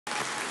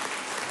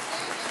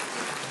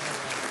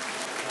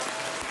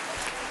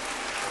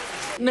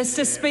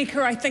Mr.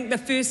 Speaker, I think the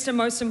first and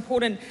most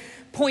important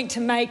point to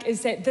make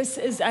is that this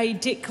is a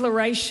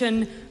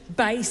declaration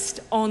based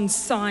on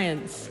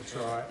science. That's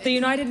right. The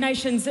United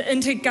Nations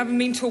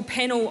Intergovernmental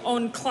Panel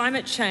on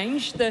Climate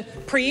Change, the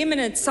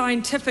preeminent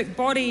scientific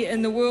body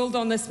in the world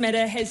on this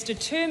matter, has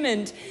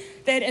determined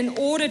that in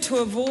order to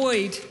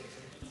avoid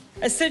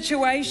a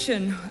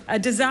situation, a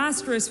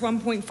disastrous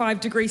 1.5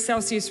 degrees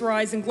Celsius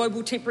rise in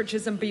global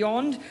temperatures and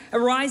beyond, a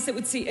rise that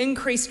would see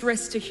increased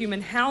risk to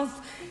human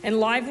health and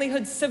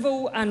livelihood,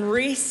 civil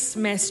unrest,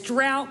 mass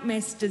drought,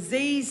 mass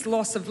disease,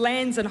 loss of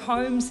lands and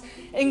homes,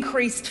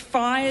 increased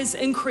fires,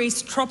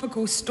 increased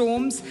tropical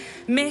storms,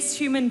 mass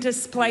human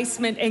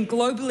displacement and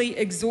globally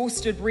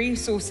exhausted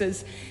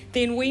resources,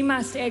 then we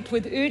must act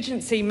with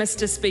urgency,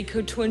 Mr.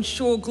 Speaker, to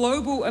ensure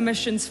global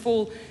emissions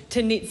fall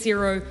to net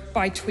zero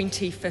by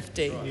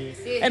 2050. Right.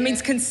 It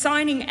means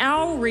consigning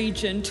our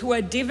region to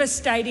a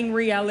devastating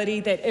reality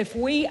that if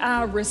we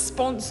are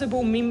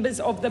responsible members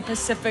of the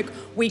Pacific,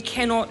 we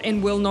cannot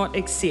and will not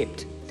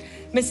accept.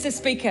 Mr.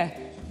 Speaker,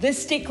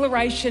 this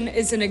declaration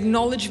is an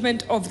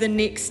acknowledgement of the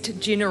next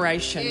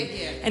generation,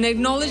 an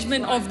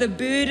acknowledgement of the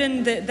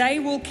burden that they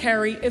will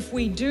carry if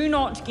we do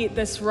not get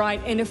this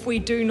right and if we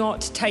do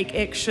not take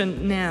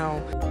action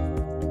now.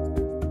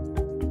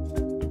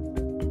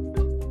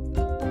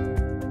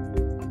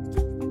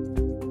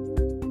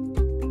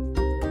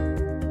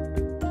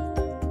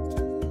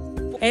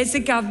 As a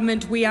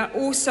government, we are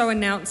also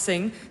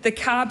announcing the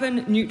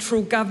Carbon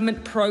Neutral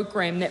Government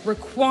Program that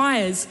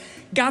requires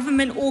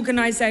government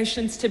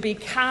organisations to be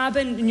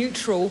carbon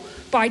neutral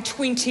by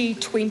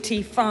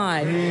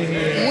 2025.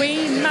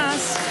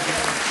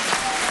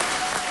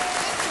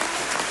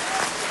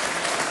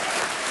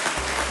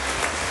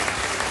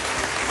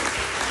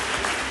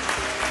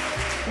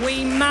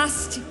 We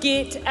must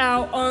get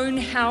our own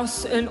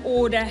house in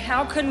order.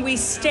 How can we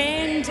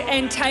stand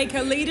and take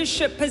a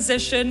leadership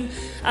position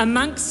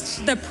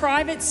amongst the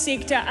private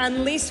sector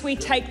unless we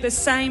take the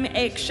same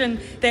action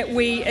that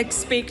we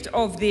expect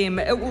of them?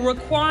 It will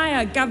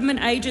require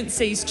government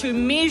agencies to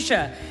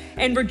measure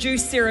and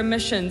reduce their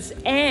emissions,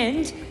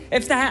 and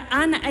if they are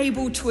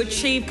unable to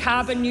achieve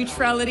carbon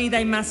neutrality,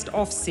 they must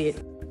offset.